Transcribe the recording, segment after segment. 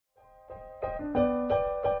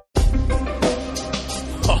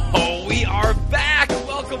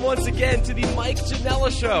welcome once again to the Mike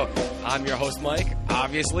Janella Show. I'm your host, Mike,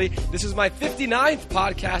 obviously. This is my 59th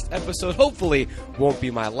podcast episode. Hopefully, won't be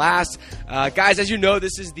my last. Guys, as you know,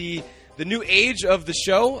 this is the new age of the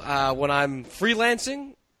show. When I'm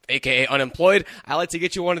freelancing, aka unemployed, I like to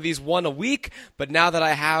get you one of these one a week, but now that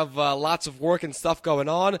I have lots of work and stuff going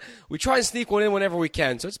on, we try and sneak one in whenever we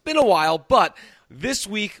can. So it's been a while, but this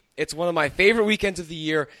week, it's one of my favorite weekends of the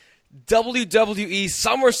year, WWE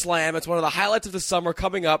SummerSlam. It's one of the highlights of the summer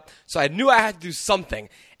coming up, so I knew I had to do something.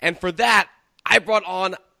 And for that, I brought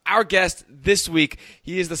on our guest this week.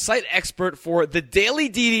 He is the site expert for the Daily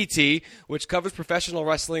DDT, which covers professional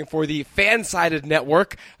wrestling for the Fansided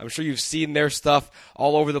network. I'm sure you've seen their stuff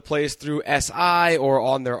all over the place through SI or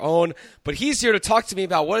on their own. But he's here to talk to me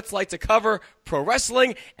about what it's like to cover pro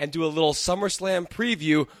wrestling and do a little SummerSlam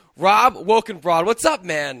preview. Rob Wolkenbrod, what's up,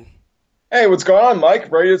 man? Hey, what's going on, Mike?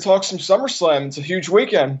 Ready to talk some SummerSlam. It's a huge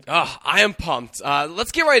weekend. Oh, I am pumped.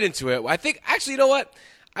 Let's get right into it. Actually, you know what?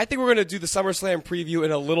 I think we're going to do the SummerSlam preview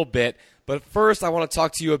in a little bit. But first, I want to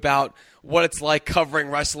talk to you about what it's like covering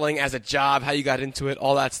wrestling as a job, how you got into it,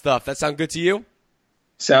 all that stuff. That sound good to you?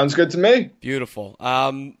 Sounds good to me. Beautiful.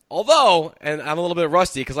 Although, and I'm a little bit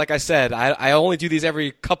rusty because, like I said, I only do these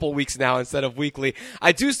every couple weeks now instead of weekly.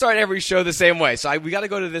 I do start every show the same way, so we got to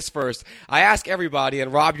go to this first. I ask everybody,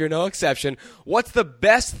 and Rob, you're no exception, what's the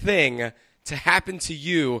best thing to happen to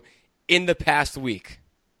you in the past week?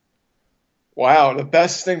 Wow, the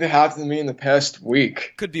best thing to happen to me in the past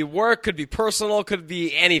week. Could be work, could be personal, could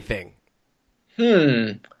be anything.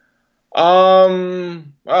 Well,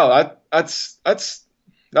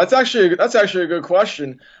 that's actually a good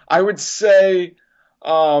question. I would say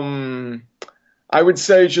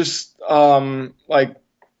just like,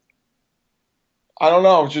 I don't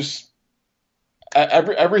know, just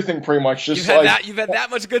everything pretty much. Just you've had that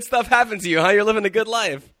much good stuff happen to you, huh? You're living a good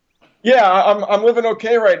life. Yeah, I'm living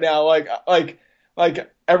okay right now. Like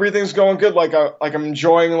everything's going good. Like I'm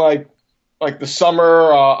enjoying like the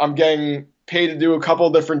summer. I'm getting paid to do a couple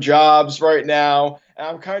of different jobs right now, and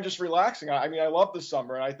I'm kind of just relaxing. I mean, I love the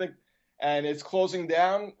summer, and I think, and it's closing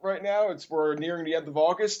down right now. We're nearing the end of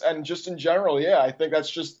August, and just in general, yeah, I think that's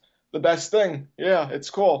just the best thing. Yeah, it's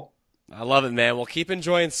cool. I love it, man. Well, keep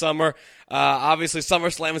enjoying summer. Obviously,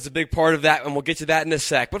 SummerSlam is a big part of that, and we'll get to that in a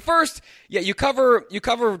sec. But first, yeah, you cover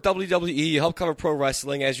WWE, you help cover pro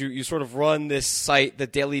wrestling as you sort of run this site, the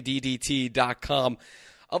dailyddt.com.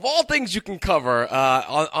 Of all things you can cover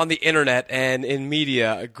on the internet and in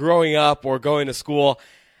media, growing up or going to school,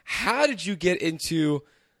 how did you get into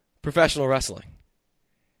professional wrestling?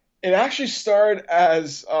 It actually started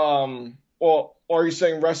as, well, are you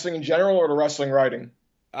saying wrestling in general or the wrestling writing?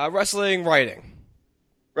 Wrestling writing.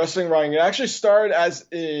 Wrestling writing. It actually started as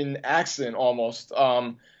an accident almost.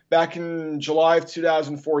 Back in July of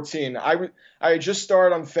 2014, I had just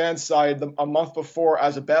started on Fansided a month before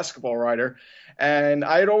as a basketball writer, and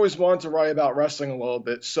I had always wanted to write about wrestling a little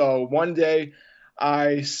bit. So one day,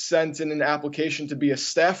 I sent in an application to be a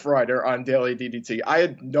staff writer on Daily DDT. I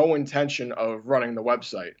had no intention of running the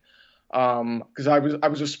website because I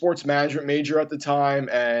was a sports management major at the time,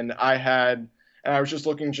 and I was just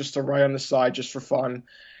looking just to write on the side just for fun.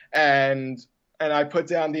 And I put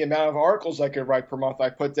down the amount of articles I could write per month. I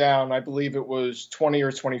put down, I believe it was 20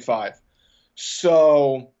 or 25.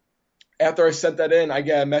 So after I sent that in, I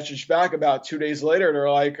get a message back about 2 days later. They're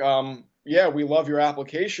like, yeah, we love your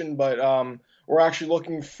application, but we're actually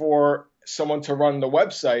looking for someone to run the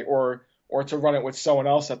website or to run it with someone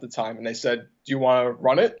else at the time. And they said, do you want to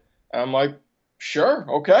run it? And I'm like, sure,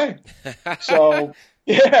 okay. So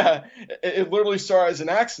yeah, it literally started as an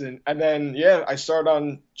accident. And then, yeah, I started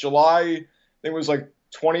on July, I think it was like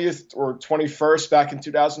 20th or 21st back in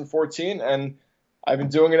 2014, and I've been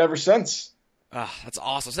doing it ever since. That's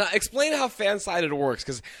awesome. So now explain how Fansided works,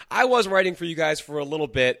 because I was writing for you guys for a little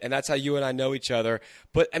bit, and that's how you and I know each other.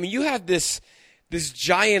 But, I mean, you have this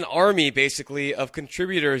giant army, basically, of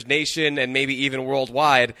contributors, nation, and maybe even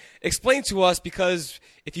worldwide. Explain to us, because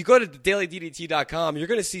if you go to dailyddt.com, you're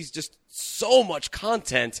going to see just so much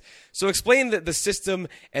content. So explain the system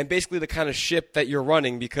and basically the kind of ship that you're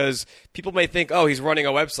running, because people may think, oh, he's running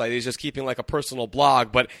a website, he's just keeping like a personal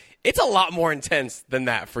blog, but it's a lot more intense than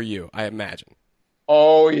that for you, I imagine.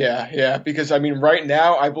 Oh, yeah, because, I mean, right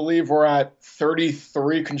now, I believe we're at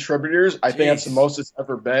 33 contributors. I think that's the most it's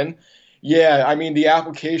ever been. Yeah, I mean, the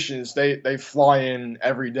applications, they fly in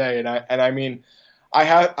every day, and I mean, I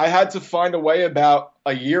had to find a way about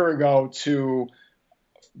a year ago to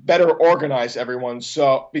better organize everyone.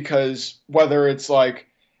 So, because whether it's like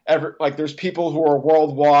there's people who are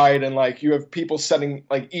worldwide, and like you have people sending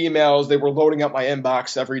like emails, they were loading up my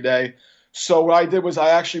inbox every day. So what I did was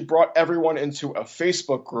I actually brought everyone into a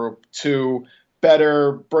Facebook group to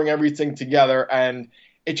better bring everything together, and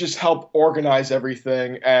it just helped organize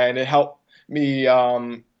everything, and it helped me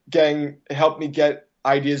get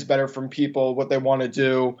ideas better from people, what they want to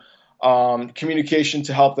do, communication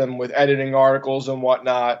to help them with editing articles and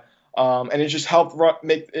whatnot, and it just helped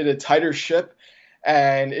make it a tighter ship,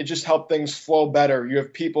 and it just helped things flow better. You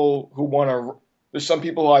have people who want to. There's some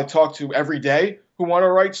people who I talk to every day who want to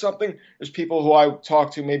write something. There's people who I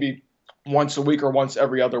talk to maybe once a week or once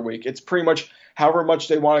every other week. It's pretty much however much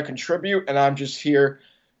they want to contribute, and I'm just here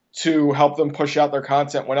to help them push out their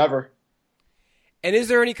content whenever. And is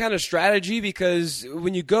there any kind of strategy? Because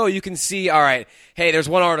when you go, you can see, all right, hey, there's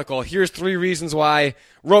one article. Here's 3 reasons why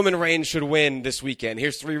Roman Reigns should win this weekend.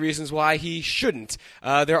 Here's 3 reasons why he shouldn't.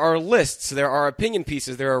 There are lists. There are opinion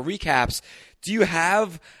pieces. There are recaps. Do you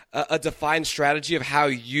have a defined strategy of how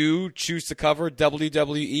you choose to cover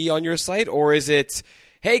WWE on your site? Or is it,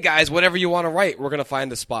 hey, guys, whatever you want to write, we're going to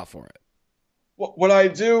find a spot for it? What I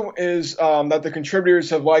do is that the contributors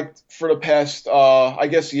have liked for the past, I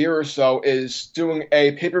guess, year or so is doing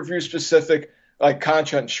a pay-per-view specific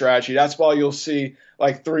content strategy. That's why you'll see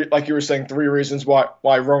like you were saying, 3 reasons why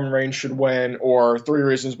Roman Reigns should win, or 3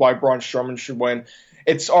 reasons why Braun Strowman should win.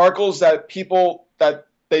 It's articles that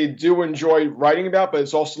they do enjoy writing about, but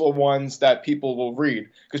it's also the ones that people will read,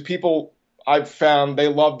 because people, I've found, they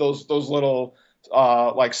love those little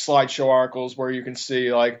slideshow articles where you can see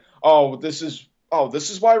this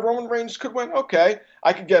is why Roman Reigns could win. Okay,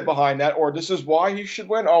 I could get behind that. Or this is why he should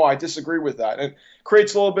win. Oh, I disagree with that. And it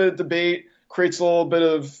creates a little bit of debate, creates a little bit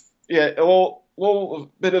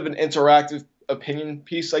of an interactive opinion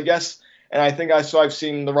piece, I guess. And I think I've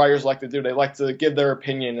seen the writers like to do. They like to give their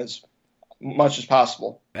opinion as much as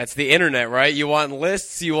possible. That's the internet, right? You want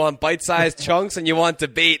lists, you want bite-sized chunks, and you want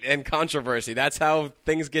debate and controversy. That's how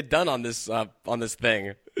things get done on this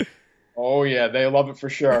thing. Oh yeah, they love it for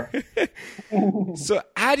sure. So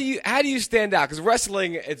how do you stand out? Because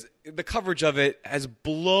wrestling, the coverage of it has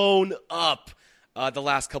blown up the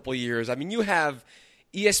last couple of years. I mean, you have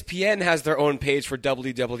ESPN has their own page for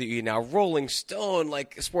WWE now. Rolling Stone,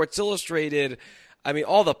 Sports Illustrated. I mean,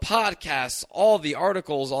 all the podcasts, all the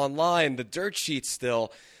articles online, the dirt sheets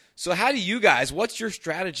still. So how do you guys? What's your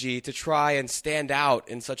strategy to try and stand out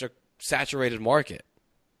in such a saturated market?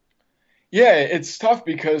 Yeah, it's tough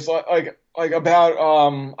because I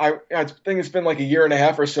think it's been like a year and a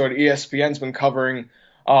half or so at ESPN's been covering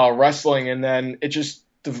wrestling, and then it just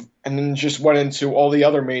went into all the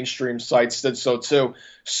other mainstream sites did so too.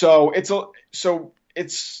 So it's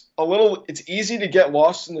easy to get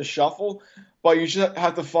lost in the shuffle, but you just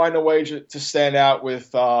have to find a way to stand out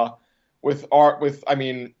with I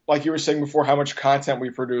mean, like you were saying before, how much content we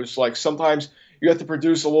produce. Like sometimes you have to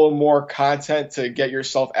produce a little more content to get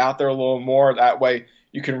yourself out there a little more. That way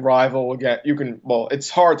you can rival again. It's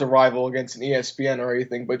hard to rival against an ESPN or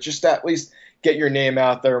anything, but just at least get your name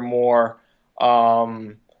out there more.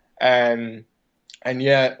 And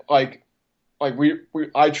yeah, I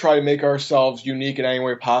try to make ourselves unique in any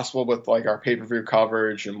way possible with our pay-per-view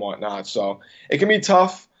coverage and whatnot. So it can be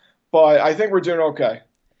tough, but I think we're doing okay.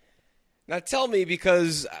 Now tell me,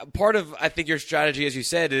 because part of, I think, your strategy, as you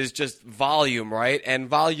said, is just volume, right? And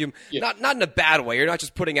volume, yeah. Not in a bad way. You're not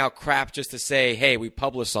just putting out crap just to say, hey, we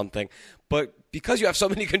published something. But because you have so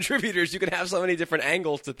many contributors, you can have so many different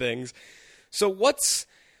angles to things. So what's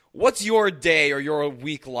your day or your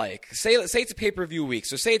week like? Say it's a pay-per-view week.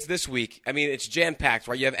 So say it's this week. I mean, it's jam-packed,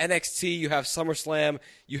 right? You have NXT, you have SummerSlam,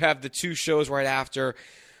 you have the 2 shows right after.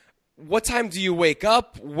 What time do you wake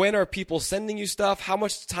up? When are people sending you stuff? How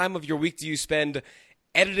much time of your week do you spend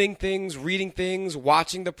editing things, reading things,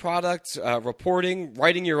 watching the product, reporting,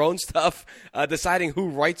 writing your own stuff, deciding who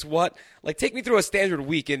writes what? Take me through a standard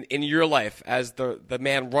week in your life as the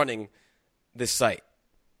man running this site.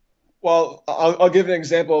 Well, I'll give an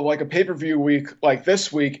example of a pay-per-view week. Like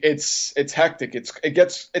this week, it's hectic.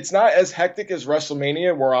 It's not as hectic as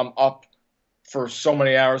WrestleMania, where I'm up for so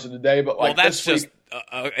many hours of the day. But that's just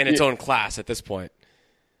in its own class at this point.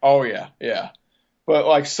 Oh yeah. But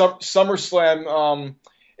SummerSlam,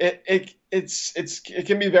 it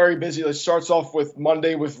can be very busy. It starts off with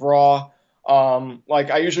Monday with Raw.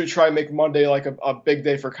 I usually try and make Monday a big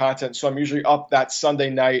day for content, so I'm usually up that Sunday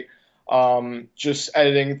night. Just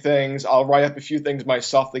editing things. I'll write up a few things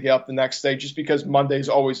myself to get up the next day, just because Monday's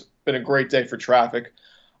always been a great day for traffic.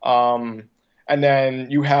 And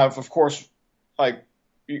then you have, of course,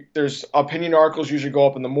 there's opinion articles usually go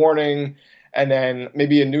up in the morning, and then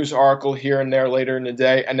maybe a news article here and there later in the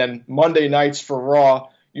day. And then Monday nights for Raw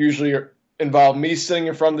usually involve me sitting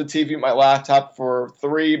in front of the TV with my laptop for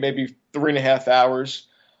 3, maybe 3.5 hours.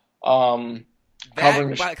 Covering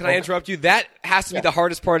the Can I interrupt you? That has to be the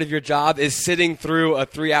hardest part of your job, is sitting through a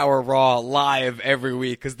 3-hour Raw live every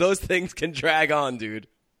week, because those things can drag on, dude.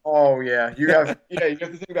 Oh yeah, you have to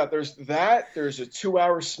think about there's a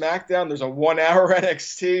 2-hour SmackDown, there's a 1-hour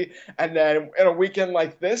NXT, and then in a weekend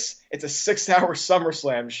like this, it's a 6-hour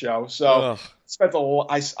SummerSlam show. So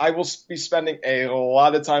I will be spending a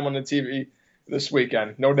lot of time on the TV this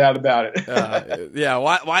weekend, no doubt about it.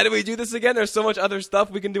 Why do we do this again? There's so much other stuff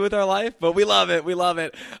we can do with our life, but we love it.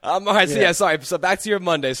 All right, so back to your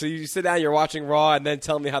Monday. So you sit down, you're watching Raw, and then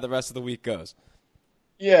tell me how the rest of the week goes.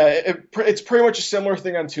 Yeah, it's pretty much a similar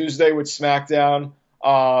thing on Tuesday with SmackDown.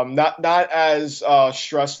 Not as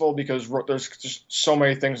stressful because there's just so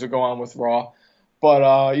many things that go on with Raw. But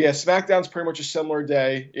SmackDown's pretty much a similar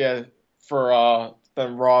day. For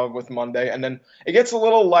than Raw with Monday, and then it gets a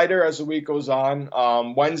little lighter as the week goes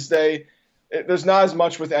on. Wednesday, there's not as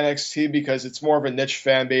much with NXT because it's more of a niche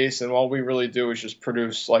fan base, and all we really do is just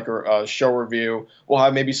produce like a show review. We'll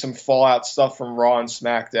have maybe some Fallout stuff from Raw and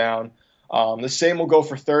SmackDown. The same will go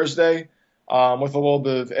for Thursday with a little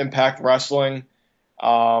bit of Impact Wrestling.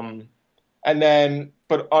 But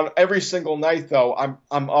on every single night, though,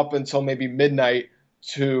 I'm up until maybe midnight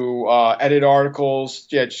to edit articles,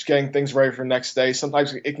 just getting things ready for the next day.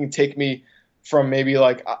 Sometimes it can take me from maybe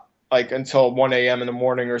like until 1 a.m. in the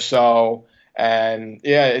morning or so. And,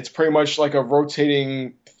 it's pretty much like a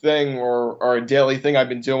rotating thing or a daily thing I've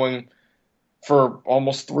been doing for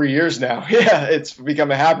almost 3 years now. It's become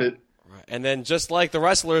a habit. And then just like the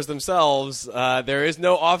wrestlers themselves, there is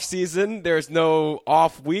no off season. There's no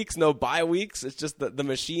off weeks, no bye weeks. It's just the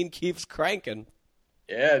machine keeps cranking.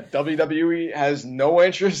 Yeah, WWE has no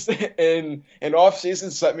interest in off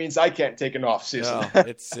season, so that means I can't take an off season. No,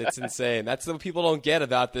 it's insane. That's what people don't get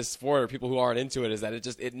about this sport, or people who aren't into it, is that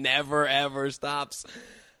it never ever stops.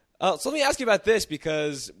 So let me ask you about this,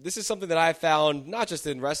 because this is something that I found not just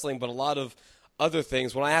in wrestling but a lot of other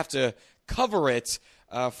things. When I have to cover it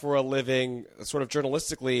for a living, sort of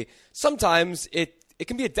journalistically, sometimes it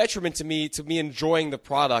can be a detriment to me enjoying the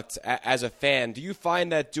product as a fan. Do you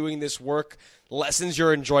find that doing this work lessens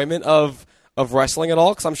your enjoyment of wrestling at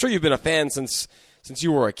all? Because I'm sure you've been a fan since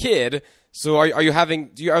you were a kid. So are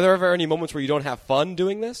there ever any moments where you don't have fun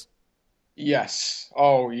doing this? Yes.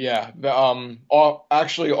 Oh yeah.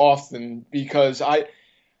 Actually often, because I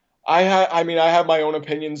have my own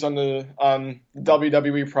opinions on the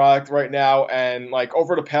WWE product right now, and like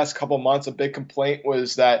over the past couple months, a big complaint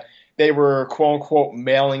was that they were quote unquote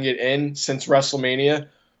mailing it in since WrestleMania,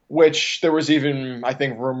 which there was even, I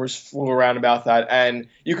think, rumors flew around about that, and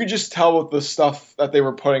you could just tell with the stuff that they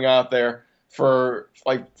were putting out there for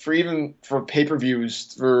pay-per-views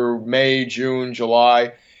through May, June,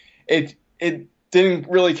 July, it didn't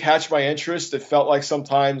really catch my interest. It felt like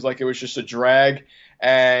sometimes like it was just a drag.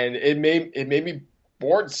 And it made me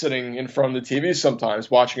bored sitting in front of the TV sometimes,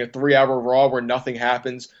 watching a 3-hour Raw where nothing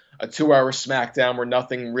happens, a 2-hour SmackDown where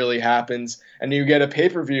nothing really happens, and you get a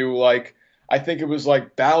pay-per-view like, I think it was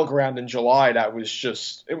like Battleground in July. That was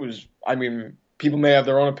just, people may have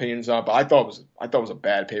their own opinions on it, but I thought it was a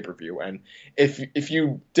bad pay-per-view. And if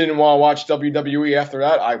you didn't want to watch WWE after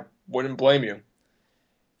that, I wouldn't blame you.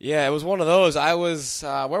 Yeah, it was one of those. I was,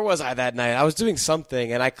 where was I that night? I was doing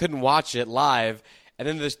something and I couldn't watch it live. And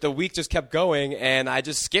then the week just kept going, and I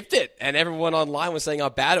just skipped it. And everyone online was saying how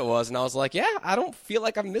bad it was. And I was like, yeah, I don't feel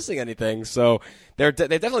like I'm missing anything. So they've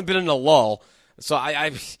definitely been in a lull. So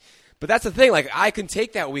but that's the thing. Like, I can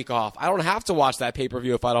take that week off. I don't have to watch that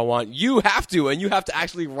pay-per-view if I don't want. You have to, and you have to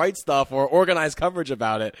actually write stuff or organize coverage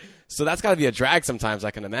about it. So that's got to be a drag sometimes, I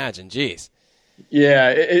can imagine. Jeez. Yeah,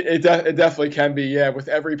 it definitely can be. Yeah, with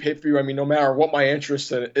every pay-per-view, no matter what my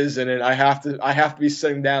interest is in it, I have to be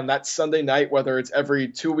sitting down that Sunday night, whether it's every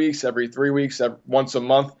 2 weeks, every 3 weeks, once a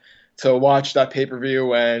month, to watch that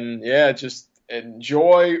pay-per-view, and just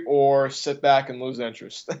enjoy or sit back and lose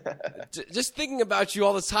interest. Just thinking about you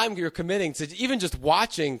all the time, you're committing to even just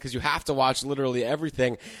watching, because you have to watch literally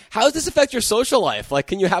everything. How does this affect your social life? Like,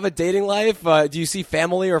 can you have a dating life? Do you see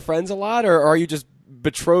family or friends a lot, or are you just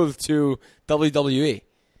betrothed to WWE?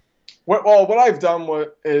 What I've done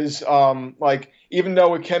is even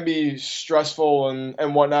though it can be stressful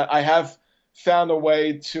and whatnot, I have found a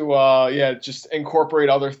way to just incorporate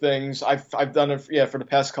other things. I've done it for the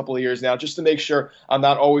past couple of years now, just to make sure I'm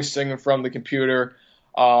not always singing from the computer,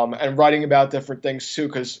 and writing about different things too,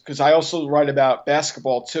 because I also write about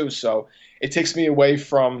basketball too, so it takes me away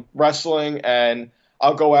from wrestling, and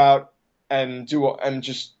I'll go out and go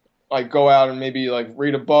out and maybe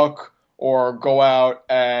read a book, or go out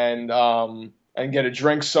and get a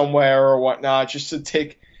drink somewhere or whatnot, just to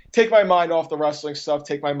take my mind off the wrestling stuff,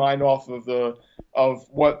 take my mind off of the of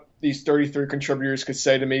what these 33 contributors could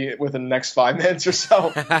say to me within the next 5 minutes or so,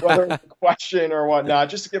 whether it's a question or whatnot,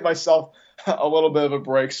 just to give myself a little bit of a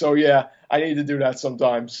break. So, yeah, I need to do that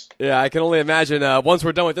sometimes. Yeah, I can only imagine once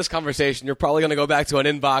we're done with this conversation, you're probably going to go back to an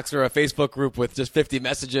inbox or a Facebook group with just 50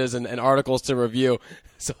 messages and articles to review.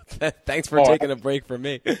 So thanks for taking a break from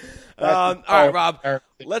me. All right, Rob,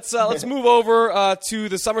 let's move over to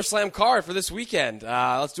the SummerSlam card for this weekend.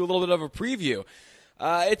 Let's do a little bit of a preview.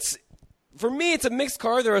 For me, it's a mixed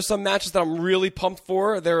card. There are some matches that I'm really pumped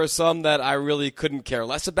for. There are some that I really couldn't care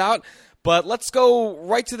less about. But let's go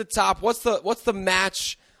right to the top. What's the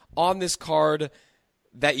match on this card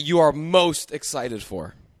that you are most excited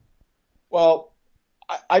for? Well,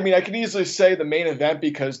 I mean, I can easily say the main event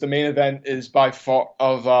because the main event is by far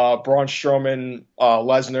of Braun Strowman,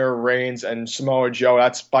 Lesnar, Reigns, and Samoa Joe.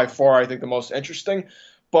 That's by far, I think, the most interesting.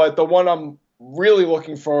 But the one I'm really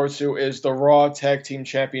looking forward to is the Raw Tag Team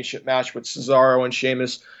Championship match with Cesaro and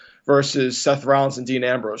Sheamus versus Seth Rollins and Dean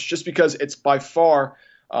Ambrose, just because it's by far,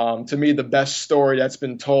 to me, the best story that's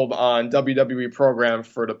been told on WWE program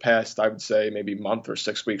for the past, I would say, maybe month or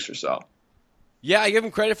 6 weeks or so. Yeah, I give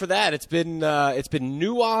him credit for that. It's been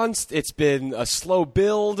nuanced. It's been a slow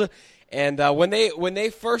build. And when they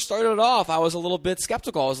first started it off, I was a little bit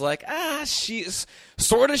skeptical. I was like, she's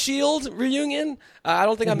sort of Shield reunion. I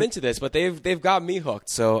don't think I'm into this, but they've got me hooked.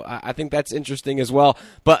 So I think that's interesting as well.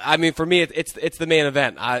 But I mean, for me, it's the main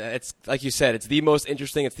event. It's like you said, it's the most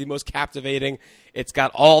interesting. It's the most captivating. It's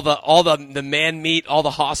got all the man meat, all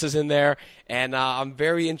the hosses in there, and I'm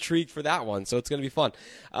very intrigued for that one. So it's going to be fun.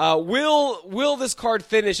 Will this card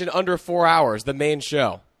finish in under 4 hours? The main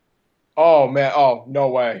show. Oh, man. Oh, no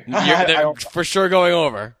way. They're for sure going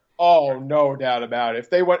over. Oh, no doubt about it. If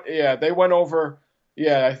they went over.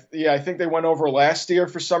 Yeah, I think they went over last year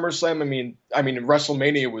for SummerSlam. I mean,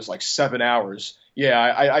 WrestleMania was like 7 hours.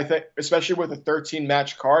 Yeah, I think, especially with a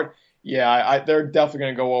 13-match card, they're definitely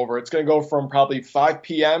going to go over. It's going to go from probably 5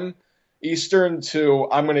 p.m. Eastern to,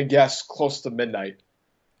 I'm going to guess, close to midnight.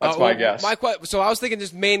 That's my guess. So I was thinking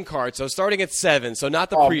just main card. So starting at 7, so not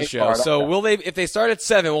the pre-show. So will they? If they start at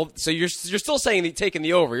 7, well, so you're still saying taking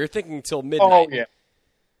the over. You're thinking until midnight.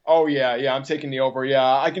 Oh yeah. I'm taking the over. Yeah,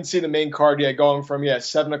 I can see the main card. Yeah, going from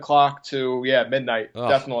 7 o'clock to midnight. Oh,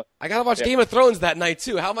 definitely. I gotta watch Game of Thrones that night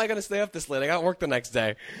too. How am I gonna stay up this late? I got work the next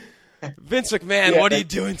day. Vince McMahon, what are you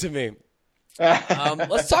doing to me?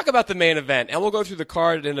 Let's talk about the main event, and we'll go through the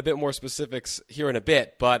card in a bit more specifics here in a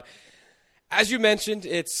bit, but. As you mentioned,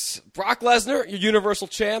 it's Brock Lesnar, your Universal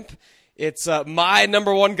Champ. It's my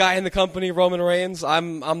number one guy in the company, Roman Reigns.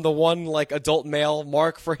 I'm the one adult male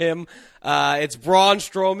mark for him. It's Braun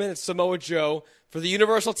Strowman. It's Samoa Joe for the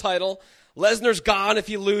Universal title. Lesnar's gone if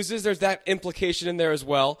he loses. There's that implication in there as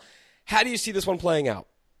well. How do you see this one playing out?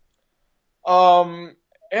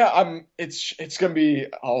 It's gonna be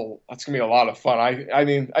that's gonna be a lot of fun. I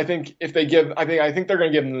think they're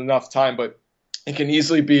gonna give him enough time, but it can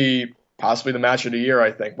easily be. Possibly the match of the year,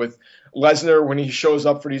 I think. With Lesnar, when he shows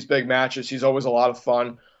up for these big matches, he's always a lot of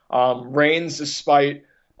fun. Reigns, despite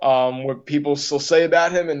what people still say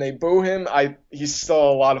about him and they boo him, he's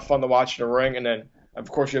still a lot of fun to watch in the ring. And then,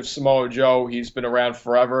 of course, you have Samoa Joe. He's been around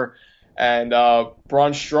forever. And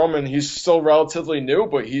Braun Strowman, he's still relatively new,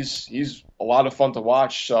 but he's a lot of fun to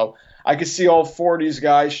watch. So I could see all 4 of these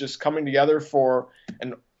guys just coming together for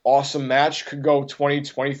an awesome match. Could go 20,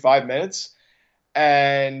 25 minutes.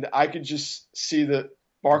 And I could just see the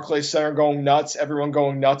Barclays Center going nuts, everyone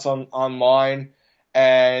going nuts online,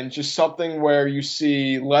 and just something where you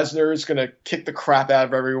see Lesnar is going to kick the crap out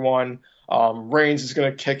of everyone, Reigns is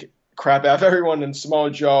going to kick crap out of everyone, and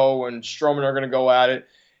Samoa Joe and Strowman are going to go at it.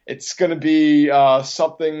 It's going to be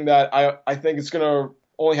something that I think it's going to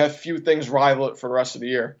only have few things rival it for the rest of the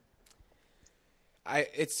year.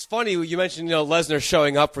 It's funny you mentioned Lesnar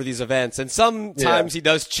showing up for these events, and sometimes he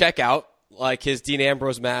does check out. Like his Dean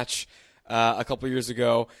Ambrose match a couple years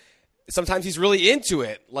ago. Sometimes he's really into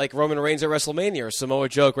it, like Roman Reigns at WrestleMania or Samoa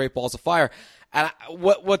Joe, Great Balls of Fire. And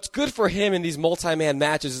what's good for him in these multi-man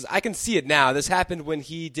matches is I can see it now. This happened when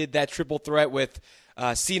he did that triple threat with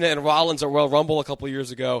Cena and Rollins at Royal Rumble a couple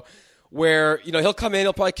years ago, where he'll come in,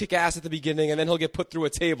 he'll probably kick ass at the beginning, and then he'll get put through a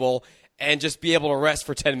table and just be able to rest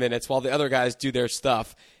for 10 minutes while the other guys do their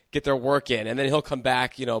stuff, get their work in, and then he'll come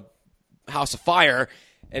back, House of Fire,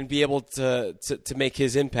 and be able to make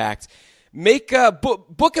his impact.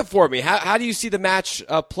 Book it for me. How do you see the match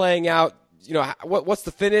playing out? What's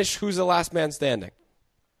the finish? Who's the last man standing?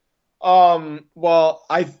 Well,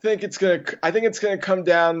 I think it's gonna come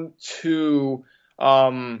down to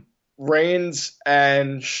Reigns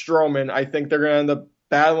and Strowman. I think they're gonna end up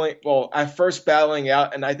battling. Well, at first battling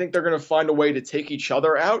out, and I think they're gonna find a way to take each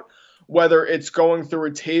other out. whether it's going through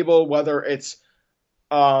a table, whether it's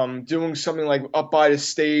doing something like up by the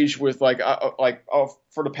stage with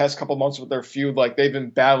for the past couple months with their feud, like they've been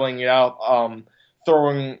battling it out,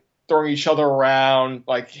 throwing each other around,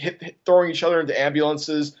 like throwing each other into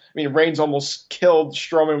ambulances. I mean, Reigns almost killed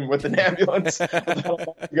Strowman with an ambulance.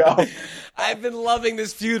 I've been loving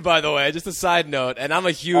this feud, by the way, just a side note, and I'm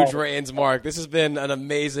a huge Reigns mark. This has been an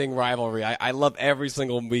amazing rivalry. I love every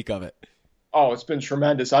single week of it. Oh, it's been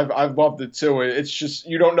tremendous. I've loved it too. It's just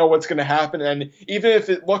you don't know what's going to happen, and even if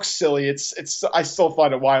it looks silly, I still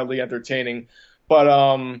find it wildly entertaining.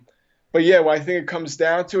 But yeah, what I think it comes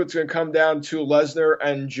down to, it's going to come down to Lesnar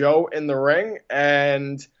and Joe in the ring,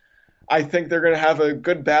 and I think they're going to have a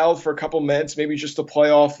good battle for a couple minutes, maybe just to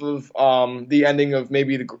play off of the ending of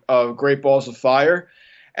maybe the Great Balls of Fire.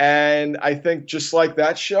 And I think just like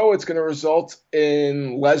that show, it's going to result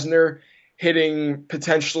in Lesnar hitting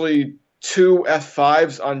potentially 2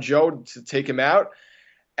 F5s on Joe to take him out,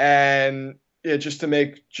 and just to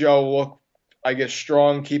make Joe look, I guess,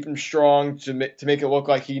 strong, keep him strong, to make it look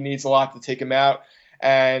like he needs a lot to take him out.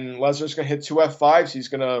 And Lesnar's going to hit 2 F5s. He's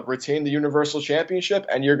going to retain the Universal Championship,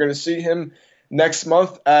 and you're going to see him next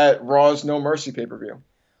month at Raw's No Mercy pay-per-view.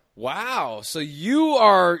 Wow. So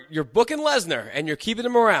you're booking Lesnar, and you're keeping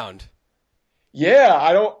him around. Yeah,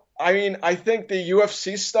 I think the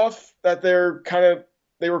UFC stuff that they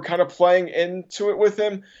were kind of playing into it with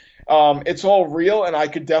him, it's all real, and I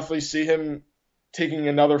could definitely see him taking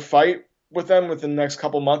another fight with them within the next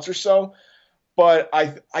couple months or so. But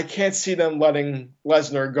I can't see them letting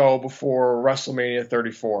Lesnar go before WrestleMania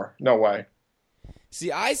 34. No way. See,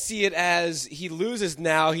 I see it as he loses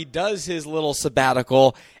now, he does his little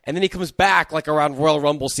sabbatical, and then he comes back like around Royal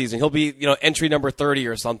Rumble season. He'll be, entry number 30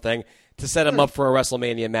 or something to set him up for a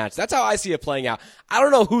WrestleMania match. That's how I see it playing out. I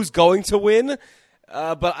don't know who's going to win,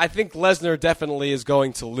 but I think Lesnar definitely is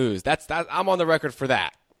going to lose. I'm on the record for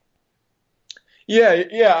that.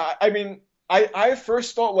 Yeah. I mean, I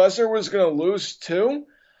first thought Lesnar was going to lose too,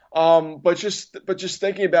 but just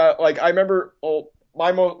thinking about, like, I remember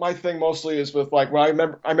my thing mostly is with, like, when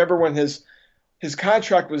I remember when his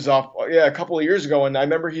contract was up, a couple of years ago, and I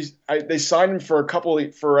remember they signed him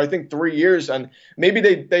for I think 3 years, and maybe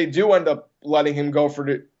they do end up letting him go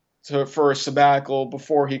for a sabbatical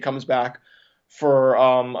before he comes back for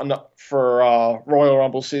Royal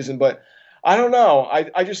Rumble season, but I don't know.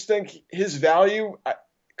 I just think his value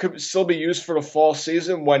could still be used for the fall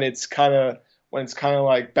season when it's kind of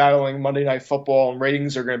like battling Monday Night Football and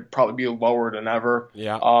ratings are going to probably be lower than ever.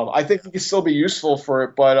 Yeah. I think he could still be useful for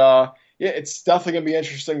it, but it's definitely going to be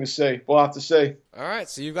interesting to see. We'll have to see. All right,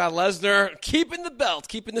 so you've got Lesnar keeping the belt,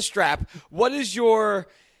 keeping the strap. What is your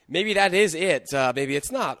 – maybe that is it, maybe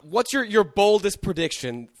it's not. What's your boldest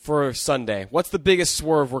prediction for Sunday? What's the biggest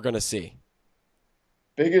swerve we're going to see?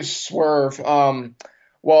 Biggest swerve.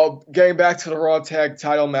 Well, getting back to the Raw Tag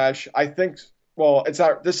Title match, I think. Well, it's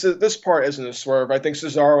not. This part isn't a swerve. I think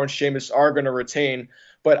Cesaro and Sheamus are going to retain,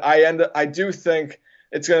 but I do think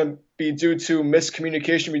it's going to be due to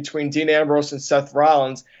miscommunication between Dean Ambrose and Seth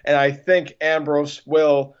Rollins, and I think Ambrose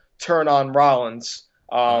will turn on Rollins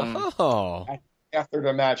after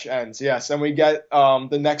the match ends. Yes, and we get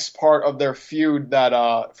the next part of their feud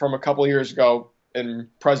that from a couple of years ago in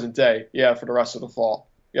present day. Yeah, for the rest of the fall.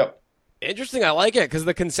 Yep. Interesting. I like it because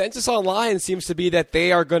the consensus online seems to be that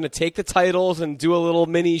they are going to take the titles and do a little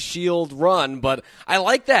mini Shield run. But I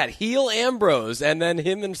like that. Heel Ambrose and then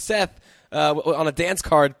him and Seth on a dance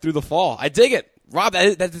card through the fall. I dig it. Rob,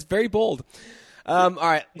 that is very bold. All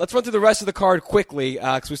right, let's run through the rest of the card quickly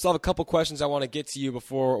because we still have a couple questions I want to get to you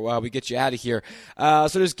before we get you out of here. So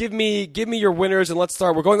just give me your winners, and let's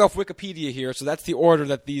start. We're going off Wikipedia here, so that's the order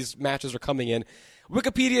that these matches are coming in.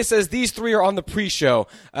 Wikipedia says these three are on the pre-show.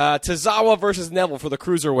 Tozawa versus Neville for the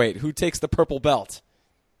Cruiserweight. Who takes the purple belt?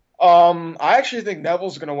 I actually think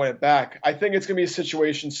Neville's going to win it back. I think it's going to be a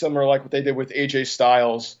situation similar like what they did with AJ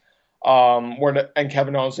Styles and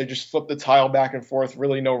Kevin Owens. They just flipped the title back and forth,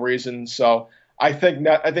 really no reason. So I think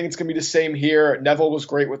it's going to be the same here. Neville was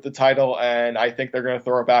great with the title, and I think they're going to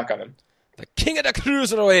throw it back on him. The King of the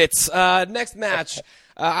Cruiserweights. Next match.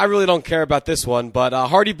 I really don't care about this one, but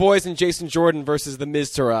Hardy Boys and Jason Jordan versus the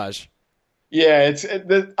Miz Taraj. Yeah,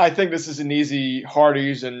 I think this is an easy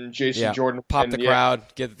Hardys and Jason Jordan. Pop the crowd,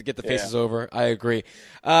 get the faces over. I agree.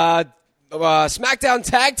 SmackDown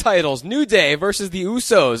Tag Titles, New Day versus the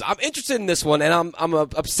Usos. I'm interested in this one, and I'm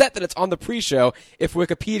upset that it's on the pre-show if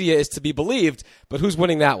Wikipedia is to be believed, but who's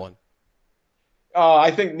winning that one?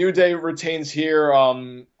 I think New Day retains here.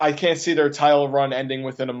 I can't see their title run ending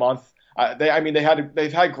within a month.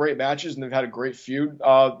 They've had great matches and they've had a great feud,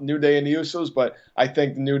 New Day and the Usos, but I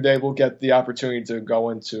think the New Day will get the opportunity to go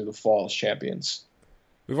into the fall as champions.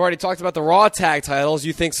 We've already talked about the Raw tag titles.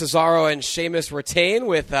 You think Cesaro and Sheamus retain,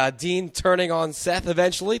 with Dean turning on Seth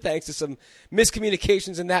eventually, thanks to some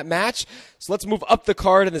miscommunications in that match. So let's move up the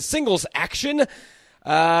card in the singles action.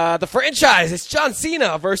 The franchise, it's John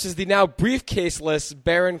Cena versus the now briefaceless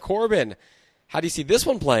Baron Corbin. How do you see this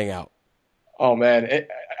one playing out? Oh, man.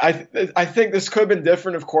 I think this could have been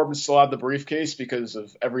different if Corbin still had the briefcase because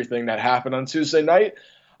of everything that happened on Tuesday night.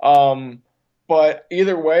 But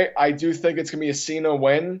either way, I do think it's going to be a Cena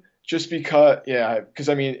win just because,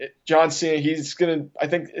 John Cena, I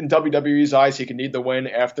think in WWE's eyes, he can need the win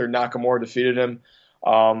after Nakamura defeated him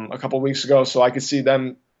a couple of weeks ago. So I could see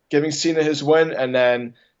them giving Cena his win, and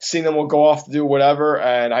then Cena will go off to do whatever,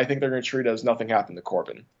 and I think they're going to treat it as nothing happened to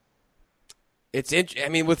Corbin.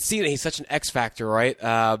 With Cena, he's such an X factor, right?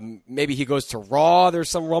 Maybe he goes to Raw. There's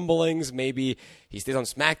some rumblings. Maybe he stays on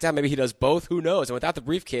SmackDown. Maybe he does both. Who knows? And without the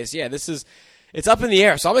briefcase, it's up in the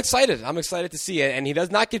air. So I'm excited. I'm excited to see it. And he does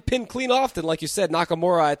not get pinned clean often. Like you said,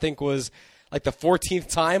 Nakamura, I think, was like the 14th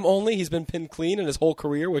time only he's been pinned clean in his whole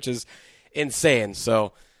career, which is insane.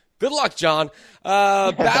 So good luck, John.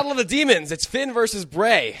 Battle of the Demons. It's Finn versus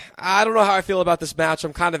Bray. I don't know how I feel about this match.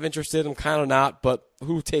 I'm kind of interested. I'm kind of not. But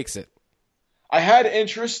who takes it? I had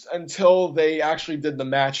interest until they actually did the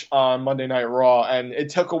match on Monday Night Raw, and it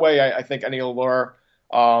took away, I think, any allure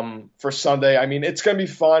for Sunday. I mean, it's going to be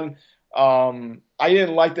fun. I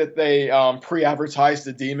didn't like that they pre-advertised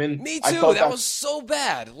the Demon. Me too. That was so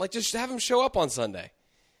bad. Like, just have him show up on Sunday.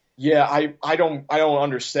 Yeah, I don't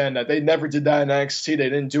understand that. They never did that in NXT. They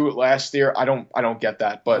didn't do it last year. I don't get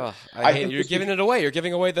that. But you're giving it away. You're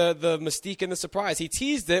giving away the mystique and the surprise. He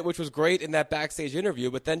teased it, which was great in that backstage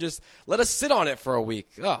interview, but then just let us sit on it for a week.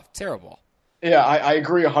 Oh, terrible. Yeah, I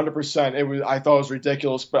agree 100%. I thought it was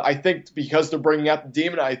ridiculous, but I think because they're bringing out the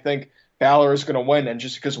Demon, I think Balor is going to win, and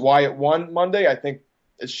just because Wyatt won Monday, I think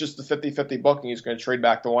it's just the 50-50 booking. He's going to trade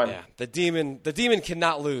back to one. Yeah, the demon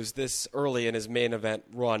cannot lose this early in his main event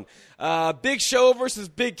run. Big Show versus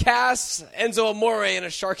Big Cass. Enzo Amore in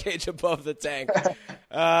a shark cage above the tank.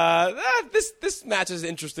 This match is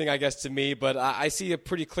interesting, I guess, to me, but I see a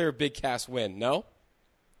pretty clear Big Cass win. No?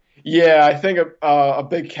 Yeah, I think a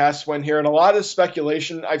Big Cass win here. And a lot of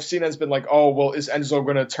speculation I've seen has been like, oh, well, is Enzo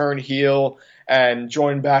going to turn heel and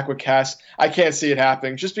join back with Cass? I can't see it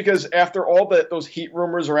happening just because after all those heat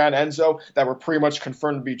rumors around Enzo that were pretty much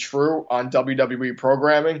confirmed to be true on WWE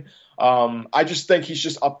programming, I just think he's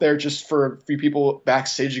just up there just for a few people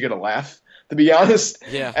backstage to get a laugh, to be honest.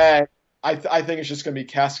 Yeah. And I think it's just going to be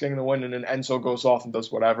Cass getting the win and then Enzo goes off and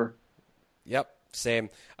does whatever. Yep. Same.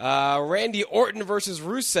 Randy Orton versus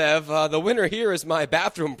Rusev. The winner here is my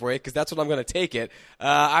bathroom break because that's what I'm going to take it.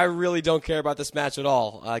 I really don't care about this match at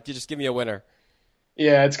all. You just give me a winner.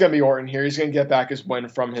 Yeah, it's going to be Orton here. He's going to get back his win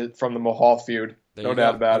from the Mahal feud. No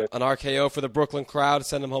doubt about it. An RKO for the Brooklyn crowd.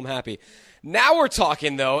 Send them home happy. Now we're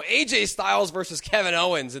talking, though. AJ Styles versus Kevin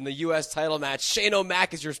Owens in the U.S. title match. Shane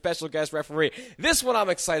O'Mac is your special guest referee. This one I'm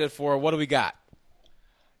excited for. What do we got?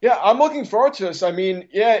 Yeah, I'm looking forward to this. I mean,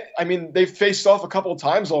 they've faced off a couple of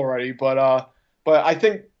times already, but I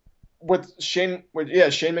think with Shane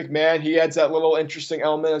McMahon, he adds that little interesting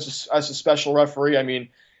element as a special referee. I mean,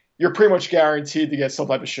 you're pretty much guaranteed to get some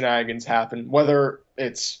type of shenanigans happen. Whether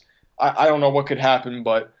it's I don't know what could happen,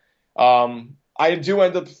 but I do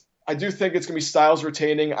think it's gonna be Styles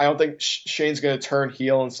retaining. I don't think Shane's gonna turn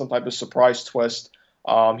heel in some type of surprise twist.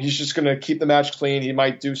 He's just going to keep the match clean. He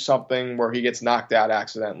might do something where he gets knocked out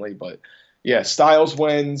accidentally. But, yeah, Styles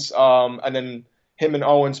wins, and then him and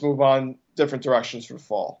Owens move on different directions for the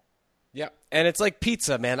fall. Yeah, and it's like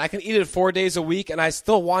pizza, man. I can eat it 4 days a week, and I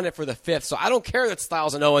still want it for the fifth. So I don't care that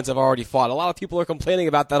Styles and Owens have already fought. A lot of people are complaining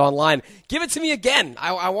about that online. Give it to me again.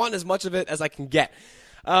 I want as much of it as I can get.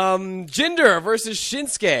 Jinder versus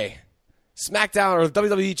Shinsuke. SmackDown, or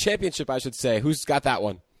WWE Championship, I should say. Who's got that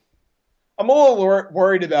one? I'm a little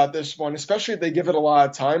worried about this one, especially if they give it a lot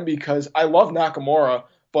of time, because I love Nakamura,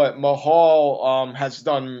 but Mahal has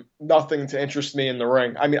done nothing to interest me in the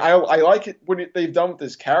ring. I mean, I like it what they've done with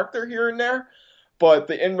his character here and there, but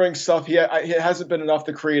the in-ring stuff, it hasn't been enough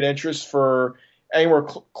to create interest for anywhere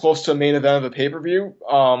close to a main event of a pay-per-view.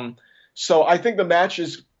 So I think the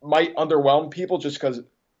matches might underwhelm people just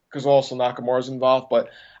because also Nakamura's involved, but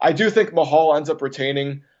I do think Mahal ends up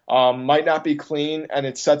retaining. Might not be clean, and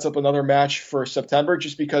it sets up another match for September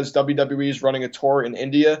just because WWE is running a tour in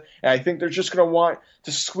India, and I think they're just going to want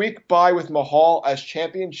to squeak by with Mahal as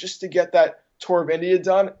champion just to get that tour of India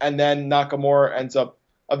done, and then Nakamura ends up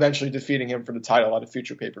eventually defeating him for the title at a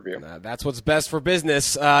future pay-per-view. That's what's best for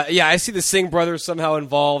business. Yeah, I see the Singh brothers somehow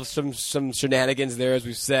involved, some shenanigans there, as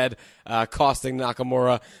we've said, costing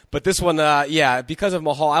Nakamura. But this one, yeah, because of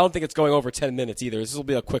Mahal, I don't think it's going over 10 minutes either. This will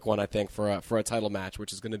be a quick one, I think, for a title match,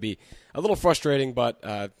 which is going to be a little frustrating,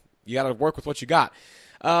 but you got to work with what you got.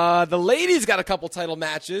 The ladies got a couple title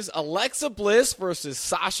matches. Alexa Bliss versus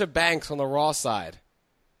Sasha Banks on the Raw side.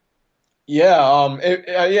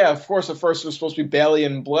 Yeah, yeah. Of course, at first it was supposed to be Bayley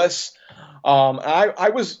and Bliss.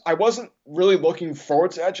 I wasn't really looking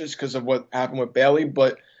forward to that just because of what happened with Bayley,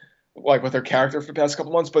 but like with her character for the past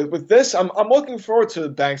couple months. But with this, I'm looking forward to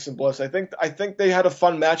Banks and Bliss. I think they had a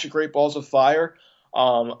fun match at Great Balls of Fire.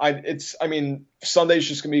 I mean, Sunday's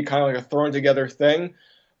just gonna be kind of like a thrown together thing,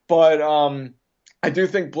 but I do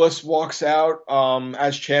think Bliss walks out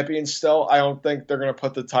as champion still. I don't think they're gonna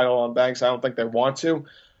put the title on Banks. I don't think they want to.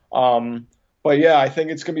 But yeah, I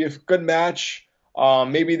think it's going to be a good match.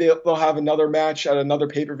 Maybe they'll have another match at another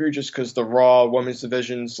pay-per-view just because the Raw women's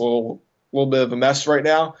division's a little bit of a mess right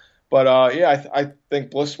now. But yeah, I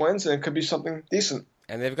think Bliss wins, and it could be something decent.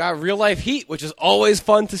 And they've got real-life heat, which is always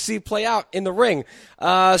fun to see play out in the ring.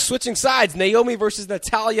 Switching sides, Naomi versus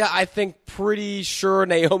Natalya. I think pretty sure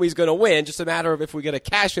Naomi's going to win. Just a matter of if we get a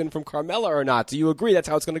cash-in from Carmella or not. Do you agree that's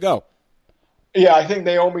how it's going to go? Yeah, I think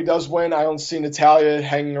Naomi does win. I don't see Natalya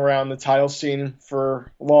hanging around the title scene for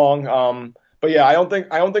long. But yeah, I don't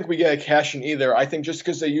think we get a cash in either. I think just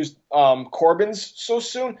because they used Corbin's so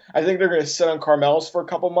soon, I think they're going to sit on Carmella's for a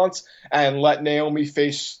couple months and let Naomi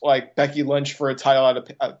face like Becky Lynch for a title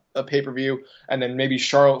at a pay-per-view, and then maybe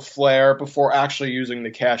Charlotte Flair before actually using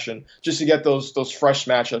the cash in, just to get those fresh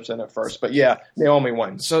matchups in at first. But yeah, Naomi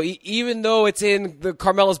wins. So even though it's in the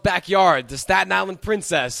Carmella's backyard, the Staten Island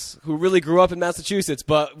princess who really grew up in Massachusetts,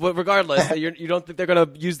 but regardless, you don't think they're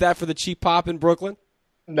going to use that for the cheap pop in Brooklyn?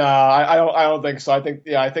 No, I don't think so. I think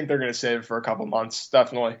they're going to save it for a couple months,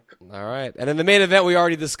 definitely. All right. And in the main event we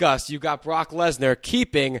already discussed, you've got Brock Lesnar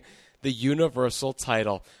keeping the Universal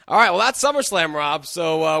title. All right, well, that's SummerSlam, Rob,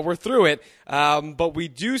 so we're through it. But we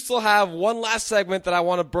do still have one last segment that I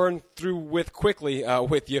want to burn through with quickly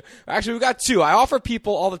with you. Actually, we've got two. I offer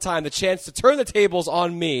people all the time the chance to turn the tables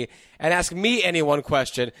on me and ask me any one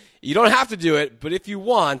question. You don't have to do it, but if you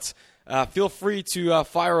want, feel free to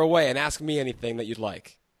fire away and ask me anything that you'd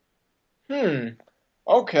like.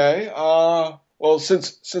 Okay. Well,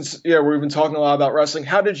 since we've been talking a lot about wrestling,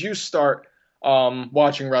 how did you start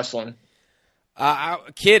watching wrestling?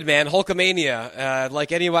 Kid, man, Hulkamania.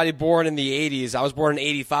 Like anybody born in the 80s, I was born in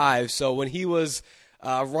 85, so when he was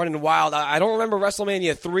running wild, I don't remember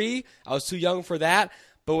WrestleMania 3. I was too young for that,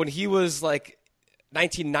 but when he was like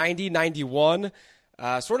 1990, 91,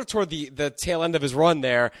 sort of toward the tail end of his run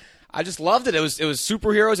there, I just loved it. It was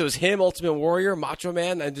superheroes. It was him, Ultimate Warrior, Macho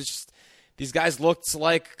Man, and just these guys looked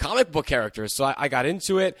like comic book characters. So I got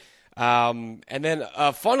into it. And then,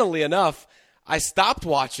 funnily enough, I stopped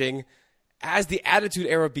watching as the Attitude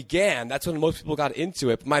Era began. That's when most people got into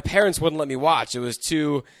it. But my parents wouldn't let me watch. It was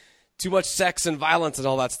too much sex and violence and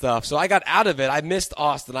all that stuff. So I got out of it. I missed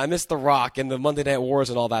Austin. I missed The Rock and the Monday Night Wars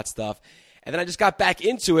and all that stuff. And then I just got back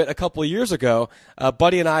into it a couple of years ago.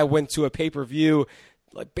 Buddy and I went to a pay-per-view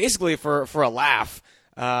like basically for a laugh.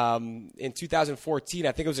 In 2014,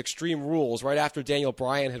 I think it was Extreme Rules, right after Daniel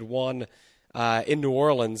Bryan had won in New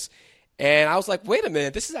Orleans. And I was like, wait a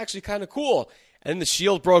minute, this is actually kind of cool. And then the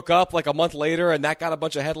Shield broke up like a month later, and that got a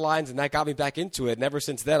bunch of headlines, and that got me back into it. And ever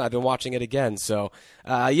since then, I've been watching it again. So,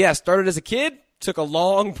 started as a kid, took a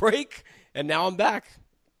long break, and now I'm back.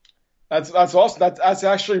 That's awesome. That's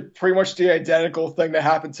actually pretty much the identical thing that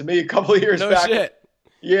happened to me a couple of years back. No shit.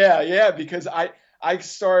 Yeah, because I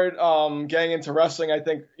started getting into wrestling, I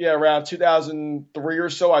think, around 2003 or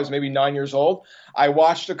so. I was maybe 9 years old. I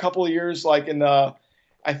watched a couple of years, like in the,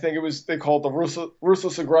 I think they called the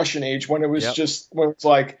Ruthless Aggression age, when it was when it was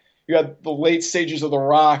like you had the late stages of The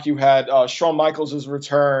Rock. You had Shawn Michaels'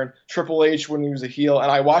 return, Triple H when he was a heel.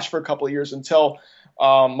 And I watched for a couple of years until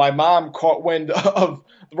my mom caught wind of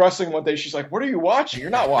wrestling one day. She's like, "What are you watching?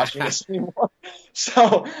 You're not watching this anymore."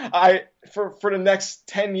 So for the next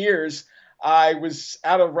 10 years, I was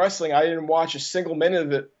out of wrestling. I didn't watch a single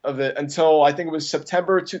minute of it until I think it was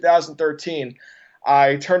September 2013.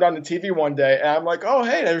 I turned on the TV one day, and I'm like, oh,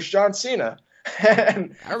 hey, there's John Cena.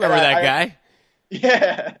 I remember that guy.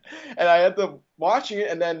 Yeah. And I ended up watching it,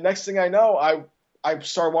 and then next thing I know, I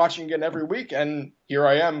started watching again every week, and here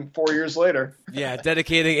I am 4 years later. Yeah,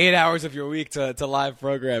 dedicating 8 hours of your week to live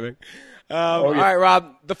programming. All right,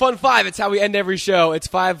 Rob, the Fun 5, it's how we end every show. It's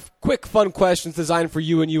 5 quick, fun questions designed for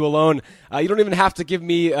you and you alone. You don't even have to give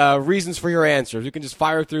me reasons for your answers. You can just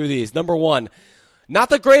fire through these. Number 1, Not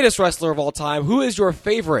the greatest wrestler of all time. Who is your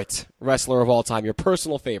favorite wrestler of all time? Your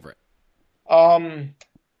personal favorite?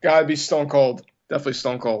 Gotta be Stone Cold. Definitely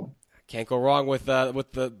Stone Cold. Can't go wrong with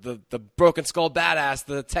the Broken Skull Badass,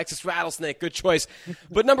 the Texas Rattlesnake. Good choice.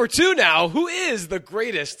 But number 2 now, who is the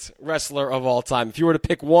greatest wrestler of all time? If you were to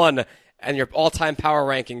pick one and your all-time power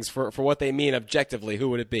rankings for what they mean objectively, who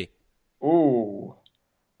would it be? Ooh.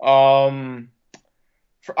 I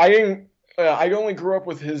only grew up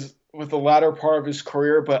with the latter part of his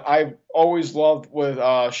career, but I've always loved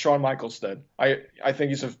what Shawn Michaels did. I think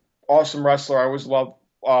he's an awesome wrestler. I always loved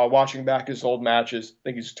watching back his old matches. I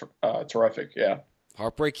think he's terrific, yeah.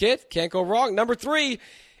 Heartbreak Kid, can't go wrong. Number 3,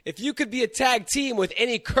 if you could be a tag team with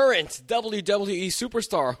any current WWE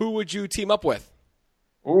superstar, who would you team up with?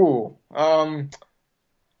 Ooh, I'd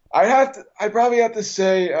probably have to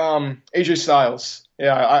say AJ Styles.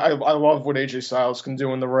 Yeah, I love what AJ Styles can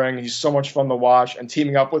do in the ring. He's so much fun to watch, and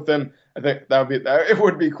teaming up with him, I think it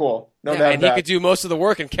would be cool. No doubt. And he could do most of the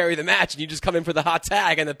work and carry the match, and you just come in for the hot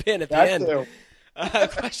tag and the pin at the end. Too.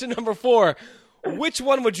 Question number 4. Which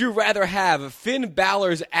one would you rather have, Finn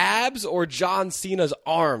Balor's abs or John Cena's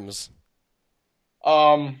arms?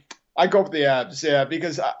 I go with the abs, yeah,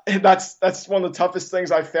 because that's one of the toughest things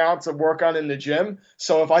I found to work on in the gym.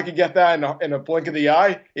 So if I could get that in a blink of the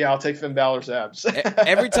eye, yeah, I'll take Finn Balor's abs.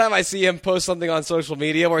 Every time I see him post something on social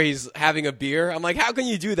media where he's having a beer, I'm like, how can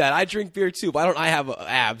you do that? I drink beer too. Why don't I have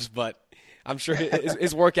abs? But I'm sure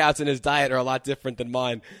his workouts and his diet are a lot different than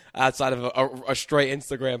mine outside of a straight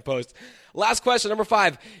Instagram post. Last question, number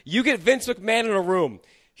 5. You get Vince McMahon in a room.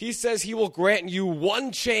 He says he will grant you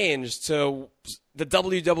one change to the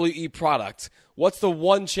WWE product. What's the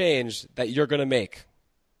one change that you're going to make?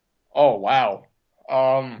 Oh, wow.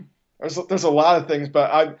 There's a lot of things,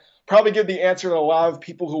 but I'd probably give the answer that a lot of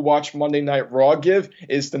people who watch Monday Night Raw give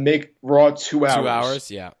is to make Raw 2 hours. 2 hours,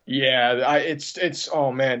 yeah. Yeah, it's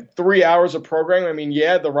oh man, 3 hours of programming. I mean,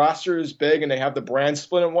 yeah, the roster is big and they have the brand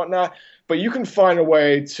split and whatnot, but you can find a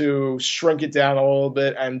way to shrink it down a little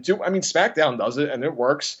bit and SmackDown does it and it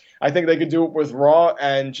works. I think they could do it with Raw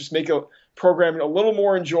and just make programming a little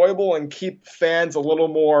more enjoyable and keep fans a little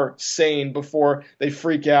more sane before they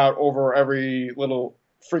freak out over everything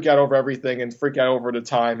and freak out over the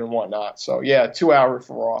time and whatnot. So, yeah, 2 hours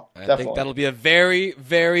for Raw. Definitely. I think that'll be a very,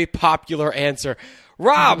 very popular answer.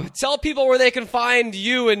 Rob, tell people where they can find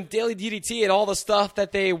you and Daily DDT and all the stuff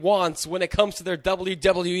that they want when it comes to their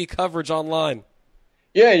WWE coverage online.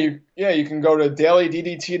 Yeah, you can go to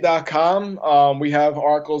dailyddt.com. We have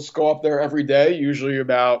articles go up there every day, usually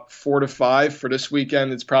about 4 to 5. For this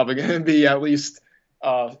weekend, it's probably going to be at least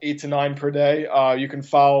 8 to 9 per day. You can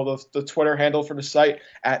follow the Twitter handle for the site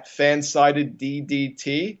at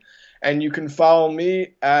FansidedDDT, and you can follow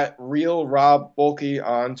me at Real Rob Wolke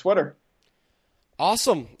on Twitter.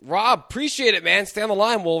 Awesome. Rob, appreciate it, man. Stay on the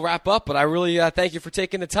line. We'll wrap up, but I really thank you for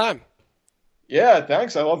taking the time. Yeah,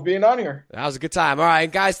 thanks. I love being on here. That was a good time. All right,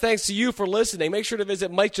 and guys, thanks to you for listening. Make sure to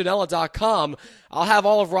visit MikeJanella.com. I'll have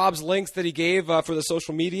all of Rob's links that he gave for the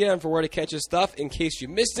social media and for where to catch his stuff in case you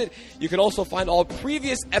missed it. You can also find all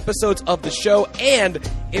previous episodes of the show and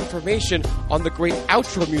information on the great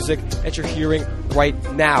outro music that you're hearing right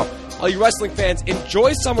now. All you wrestling fans,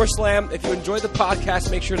 enjoy SummerSlam. If you enjoyed the podcast,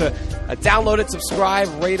 make sure to download it, subscribe,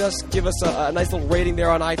 rate us, give us a nice little rating there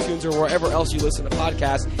on iTunes or wherever else you listen to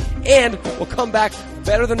podcasts. And we'll come back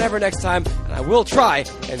better than ever next time, and I will try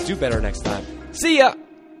and do better next time. See ya!